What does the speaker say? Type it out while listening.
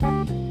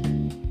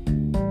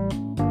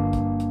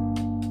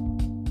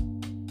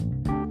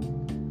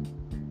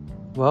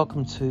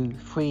Welcome to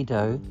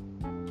Fredo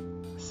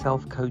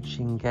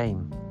Self-Coaching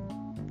Game.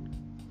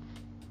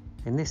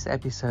 In this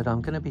episode,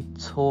 I'm going to be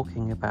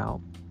talking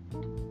about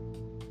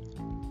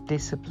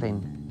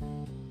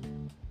discipline.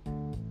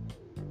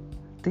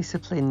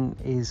 Discipline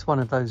is one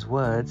of those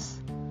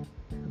words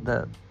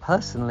that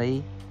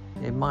personally,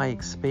 in my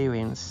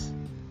experience,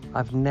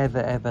 I've never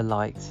ever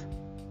liked.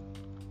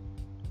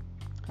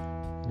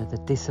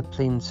 The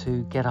discipline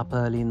to get up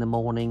early in the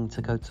morning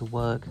to go to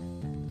work,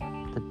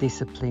 the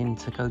discipline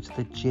to go to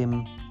the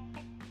gym,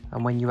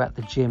 and when you're at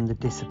the gym, the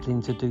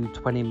discipline to do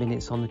 20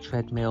 minutes on the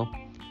treadmill,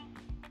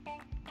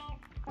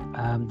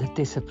 the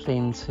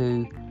discipline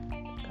to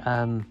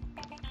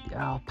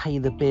pay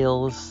the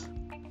bills.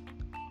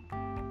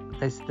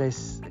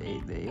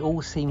 It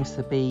all seems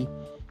to be,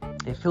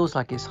 it feels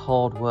like it's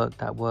hard work,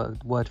 that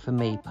word for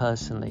me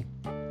personally.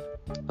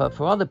 But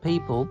for other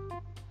people,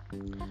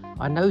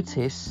 I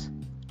notice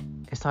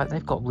it's like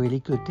they've got really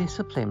good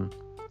discipline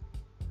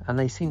and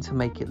they seem to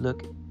make it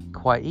look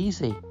quite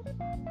easy.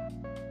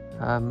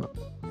 One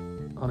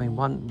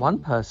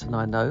person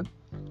I know,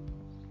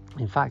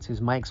 in fact, who's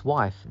my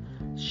ex-wife,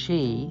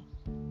 she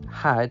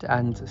had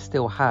and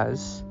still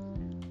has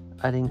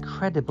an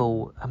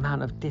incredible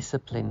amount of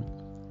discipline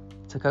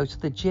to go to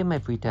the gym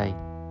every day,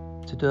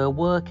 to do her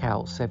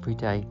workouts every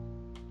day,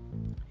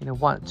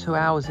 2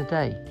 hours a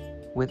day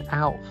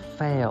without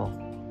fail,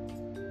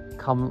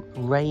 come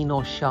rain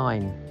or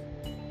shine.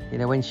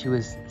 When she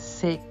was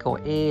sick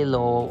or ill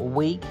or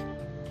weak,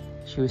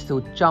 she would still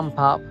jump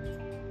up,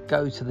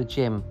 go to the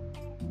gym.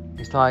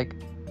 It's like,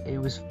 it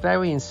was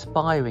very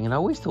inspiring, and I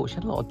always thought she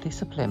had a lot of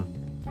discipline.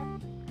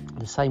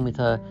 The same with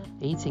her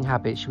eating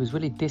habits. She was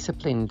really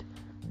disciplined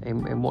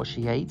in what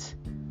she ate.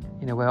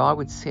 Where I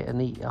would sit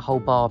and eat a whole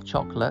bar of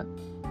chocolate,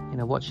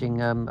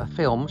 watching a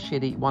film,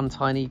 she'd eat one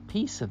tiny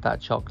piece of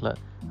that chocolate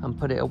and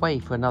put it away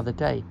for another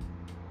day.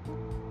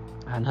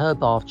 And her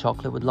bar of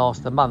chocolate would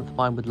last a month.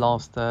 Mine would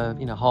last,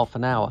 half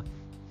an hour.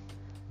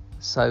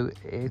 So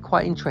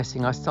quite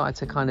interesting. I started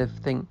to kind of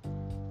think,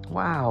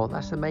 wow,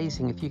 that's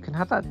amazing. If you can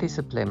have that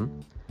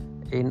discipline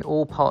in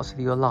all parts of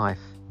your life,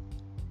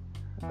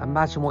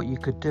 imagine what you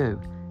could do.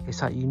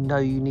 It's like, you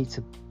need to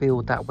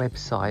build that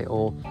website,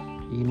 or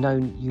you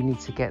need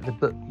to get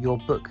your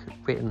book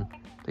written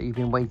that you've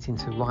been waiting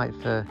to write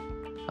for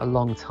a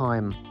long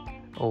time,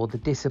 or the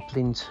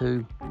discipline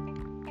to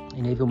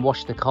even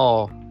wash the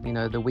car,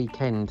 the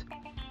weekend,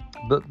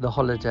 book the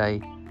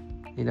holiday,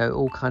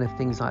 all kind of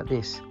things like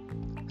this.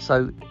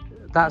 So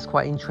that's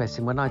quite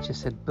interesting. When I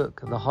just said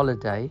book the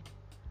holiday,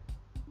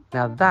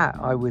 now that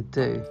I would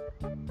do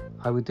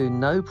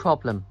no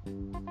problem.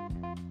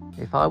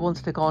 If I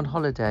wanted to go on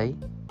holiday,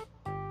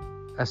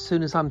 as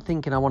soon as I'm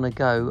thinking I want to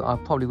go, I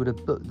probably would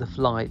have booked the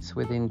flights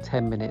within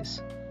 10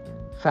 minutes,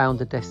 found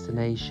the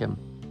destination.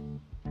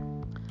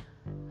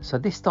 So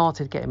this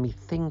started getting me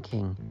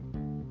thinking,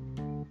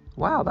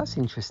 wow, that's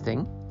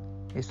interesting.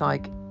 It's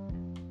like,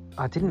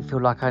 I didn't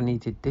feel like I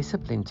needed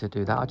discipline to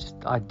do that.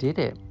 I did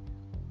it.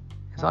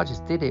 So I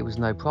just did it. It was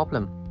no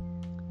problem.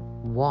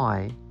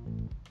 Why?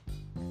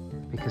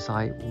 Because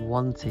I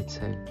wanted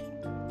to.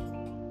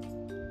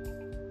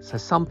 So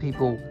some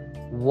people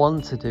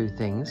want to do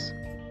things,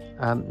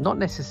 not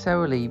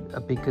necessarily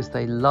because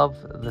they love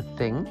the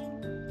thing,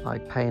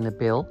 like paying a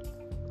bill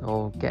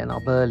or getting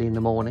up early in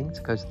the morning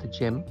to go to the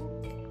gym,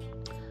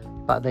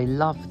 but they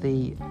love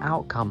the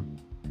outcome.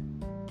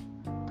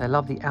 They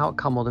love the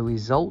outcome or the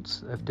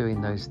results of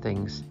doing those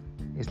things.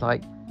 It's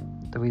like,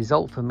 the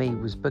result for me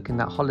was booking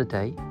that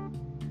holiday,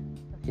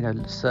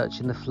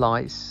 searching the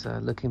flights,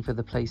 looking for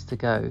the place to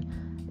go.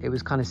 It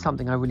was kind of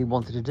something I really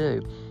wanted to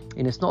do.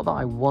 It's not that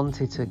I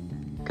wanted to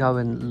go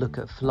and look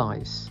at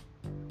flights.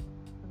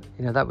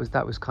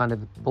 That was kind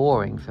of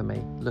boring for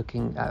me,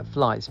 looking at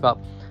flights. But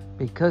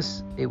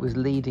because it was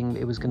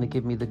going to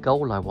give me the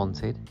goal I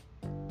wanted,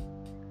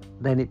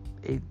 then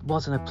it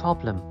wasn't a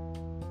problem.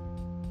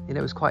 It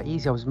was quite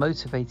easy. I was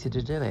motivated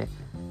to do it.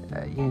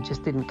 It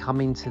just didn't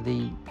come into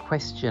the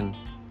question,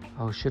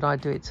 oh, should I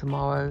do it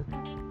tomorrow?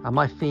 Am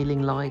I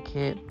feeling like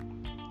it?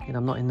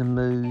 I'm not in the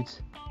mood.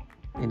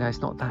 It's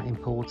not that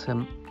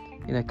important.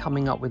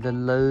 Coming up with a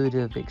load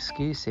of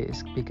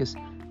excuses, because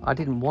I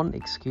didn't want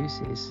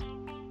excuses.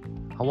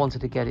 I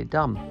wanted to get it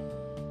done.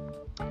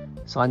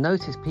 So I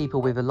noticed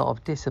people with a lot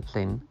of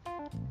discipline,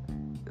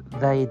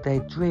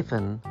 they're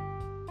driven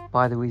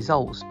by the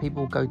results.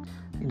 People go,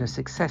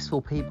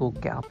 successful people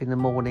get up in the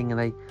morning and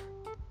they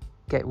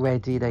get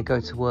ready, they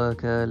go to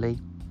work early,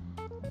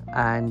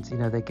 and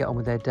they get on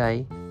with their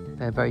day.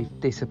 They're very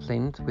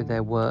disciplined with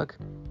their work.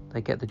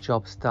 They get the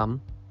jobs done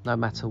no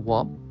matter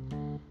what,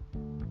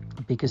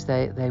 because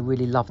they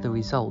really love the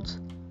result,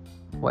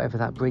 whatever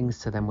that brings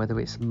to them, whether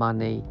it's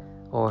money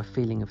or a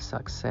feeling of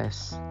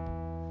success.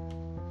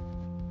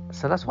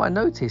 So that's what I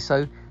noticed.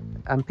 So,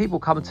 and people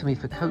come to me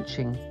for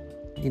coaching,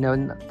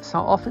 and so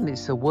often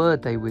it's a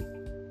word they would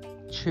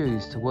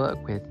choose to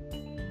work with,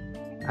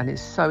 and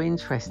it's so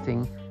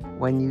interesting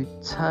when you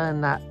turn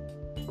that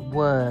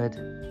word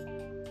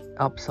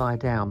upside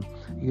down.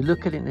 You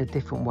look at it in a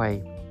different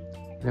way.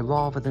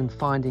 rather than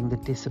finding the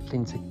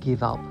discipline to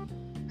give up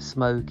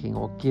smoking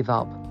or give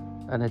up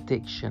an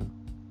addiction,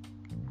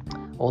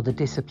 or the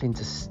discipline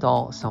to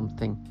start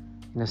something,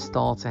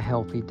 start a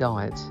healthy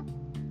diet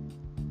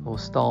or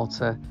start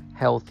a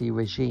healthy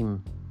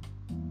regime,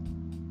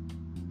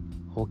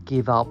 or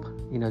give up,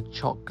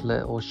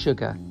 chocolate or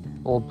sugar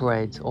or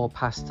bread or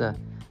pasta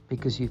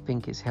because you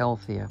think it's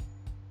healthier.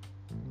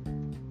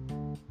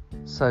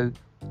 So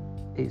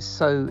it's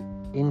so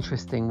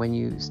interesting when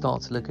you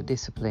start to look at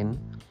discipline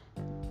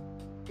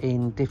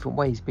in different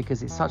ways,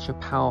 because it's such a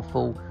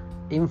powerful,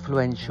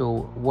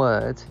 influential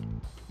word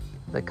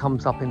that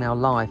comes up in our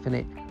life, and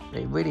it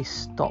really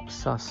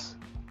stops us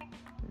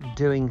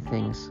doing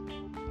things.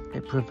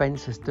 It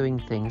prevents us doing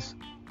things,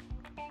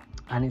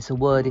 and it's a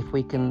word, if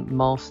we can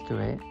master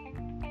it,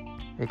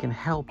 it can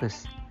help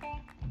us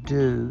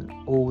do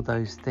all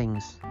those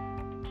things.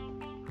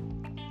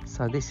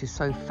 So this is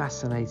so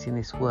fascinating,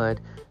 this word.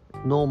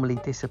 Normally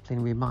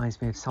discipline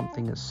reminds me of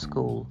something at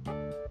school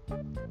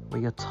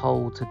where you're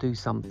told to do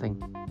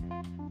something.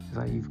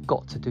 So you've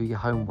got to do your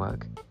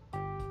homework.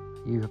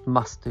 You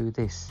must do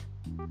this.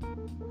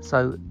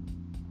 So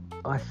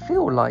I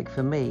feel like,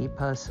 for me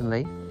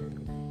personally,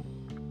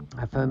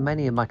 and for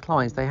many of my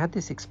clients, they had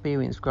this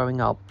experience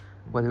growing up,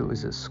 whether it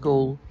was at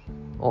school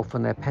or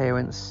from their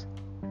parents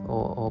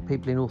or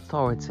people in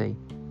authority,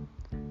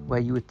 where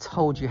you were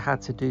told you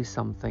had to do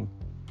something,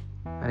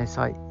 and it's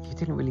like you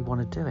didn't really want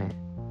to do it.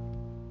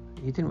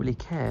 You didn't really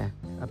care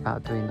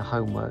about doing the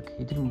homework.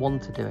 You didn't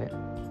want to do it.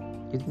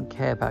 You didn't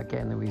care about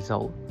getting the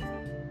result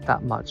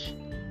that much.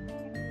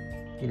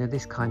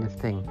 This kind of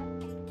thing.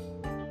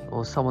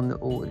 Or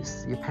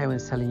it's your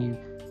parents telling you,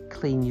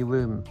 clean your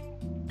room.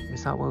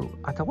 It's like, well,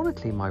 I don't want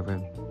to clean my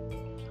room.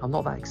 I'm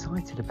not that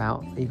excited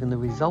about even the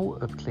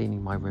result of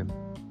cleaning my room.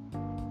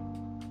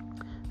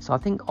 So I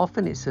think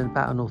often it's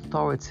about an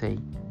authority,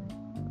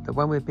 that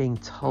when we're being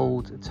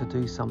told to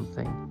do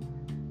something,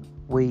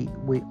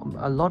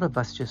 a lot of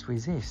us just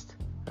resist,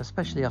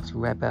 especially us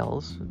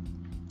rebels,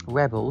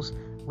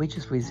 we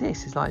just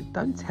resist. It's like,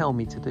 don't tell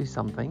me to do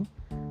something.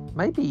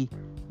 Maybe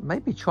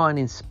try and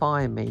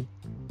inspire me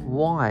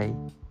why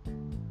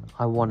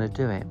I want to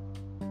do it.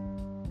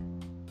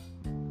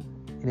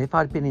 If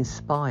I'd been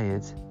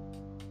inspired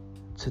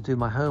to do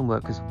my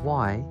homework, because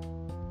why?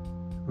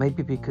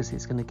 Maybe because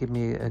it's going to give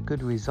me a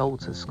good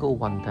result at school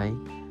one day,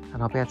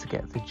 and I'll be able to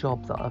get the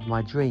job of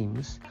my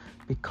dreams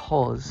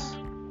because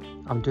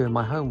I'm doing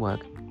my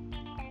homework.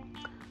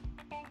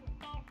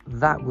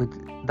 That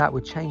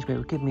would change me. It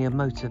would give me a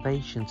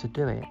motivation to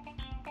do it.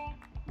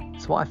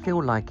 So what I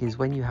feel like is,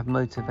 when you have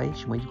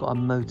motivation, when you've got a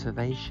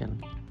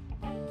motivation,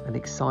 an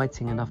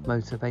exciting enough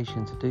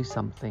motivation to do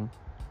something,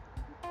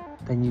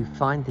 then you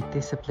find the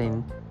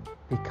discipline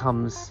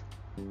becomes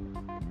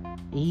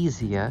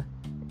easier,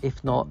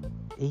 if not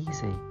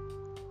easy.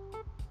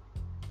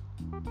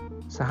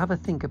 So have a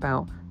think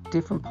about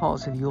different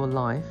parts of your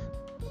life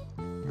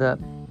that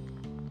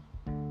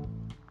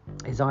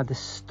is either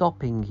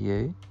stopping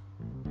you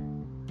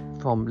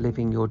from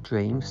living your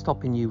dream,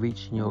 stopping you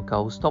reaching your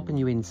goals, stopping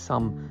you in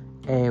some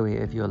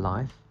area of your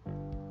life.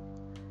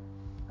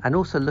 And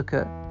also look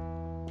at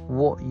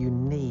what you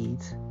need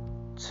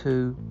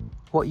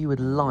what you would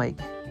like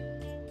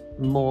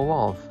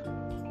more of.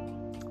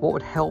 What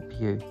would help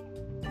you?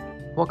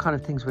 What kind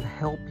of things would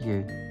help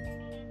you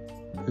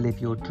live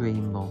your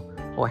dream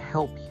or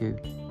help you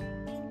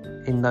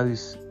in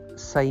those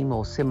same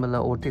or similar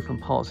or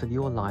different parts of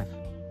your life?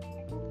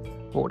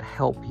 What would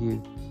help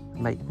you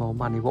make more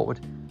money? What would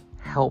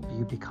help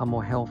you become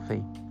more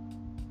healthy?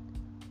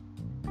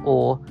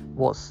 Or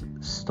what's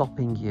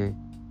stopping you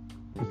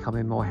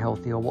becoming more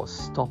healthy? Or what's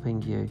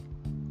stopping you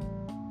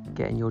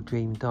getting your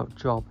dream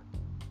job?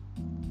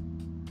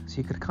 So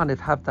you could kind of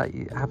have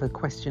a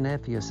questionnaire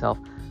for yourself.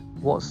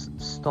 What's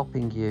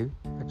stopping you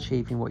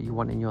achieving what you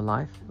want in your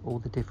life, all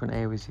the different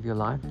areas of your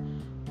life?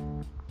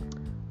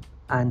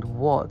 And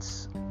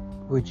what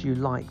would you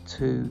like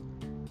to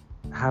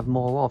have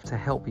more of to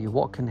help you?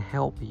 What can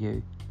help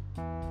you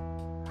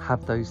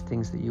have those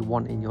things that you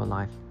want in your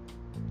life?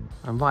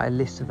 And write a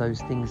list of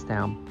those things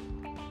down.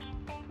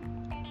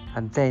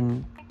 And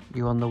then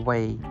you're on the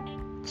way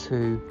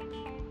to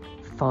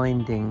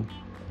finding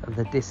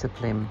the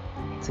discipline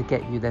to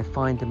get you there.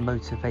 Find a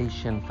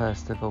motivation,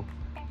 first of all.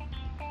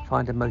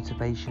 Find a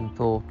motivation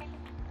for,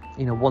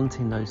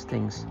 wanting those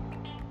things.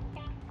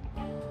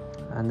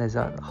 And there's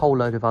a whole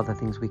load of other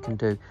things we can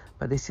do.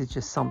 But this is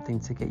just something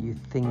to get you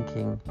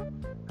thinking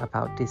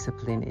about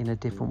discipline in a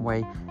different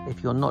way.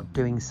 If you're not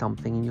doing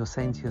something and you're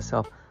saying to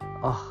yourself,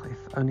 oh,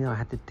 if only I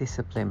had the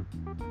discipline,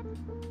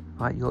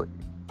 right? You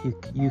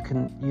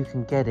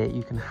can get it,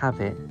 you can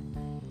have it.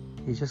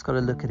 You just got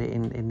to look at it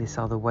in this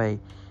other way.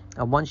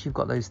 And once you've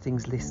got those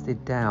things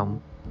listed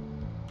down,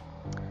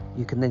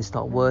 you can then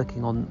start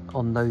working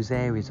on those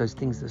areas, those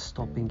things that are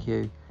stopping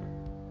you,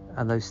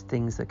 and those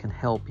things that can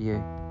help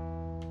you.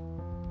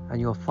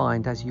 And you'll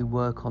find, as you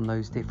work on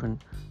those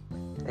different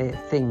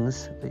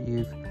things that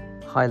you've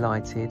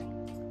highlighted,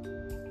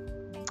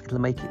 it'll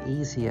make it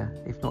easier,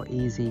 if not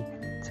easy,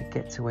 to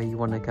get to where you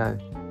want to go.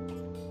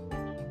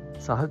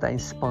 So I hope that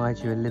inspired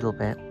you a little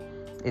bit.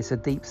 It's a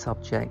deep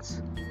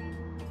subject.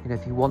 You know,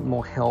 if you want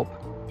more help,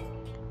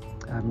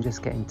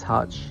 just get in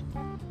touch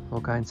or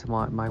go into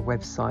my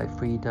website,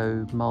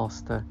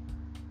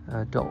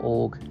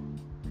 freedomaster.org.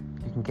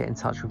 You can get in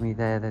touch with me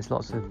there. There's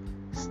lots of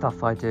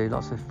stuff I do,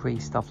 lots of free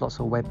stuff,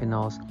 lots of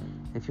webinars.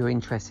 If you're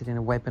interested in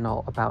a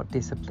webinar about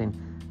discipline,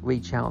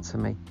 reach out to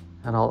me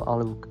and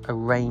I'll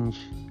arrange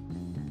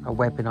a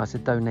webinar. It's a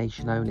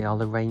donation only.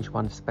 I'll arrange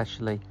one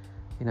especially,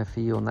 you know, for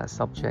you on that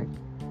subject.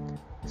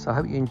 So I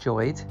hope you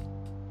enjoyed,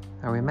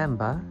 and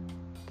remember,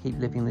 keep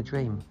living the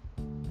dream.